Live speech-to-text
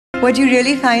what you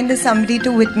really find is somebody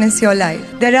to witness your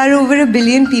life. There are over 1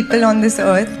 billion people on this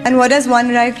earth, and what does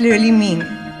one life really mean?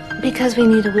 Because we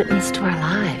need a witness to our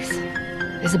lives.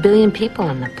 There's 1 billion people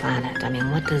on the planet. I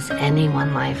mean, what does any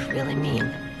one life really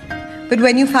mean? But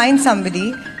when you find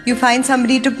somebody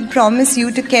to promise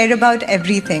you to care about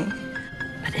everything.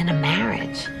 But in a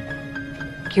marriage,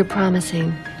 you're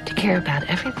promising to care about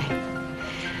everything.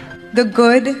 The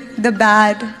good, the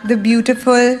bad, the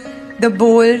beautiful, the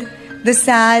bold, the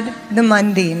sad, the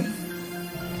mundane.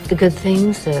 The good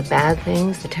things, the bad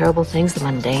things, the terrible things, the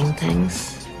mundane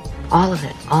things. All of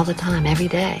it, all the time, every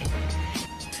day.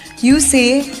 You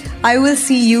say, I will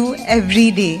see you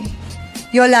every day.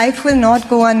 Your life will not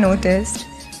go unnoticed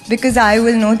because I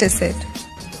will notice it.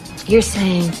 You're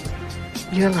saying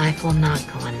your life will not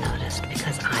go unnoticed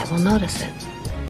because I will notice it.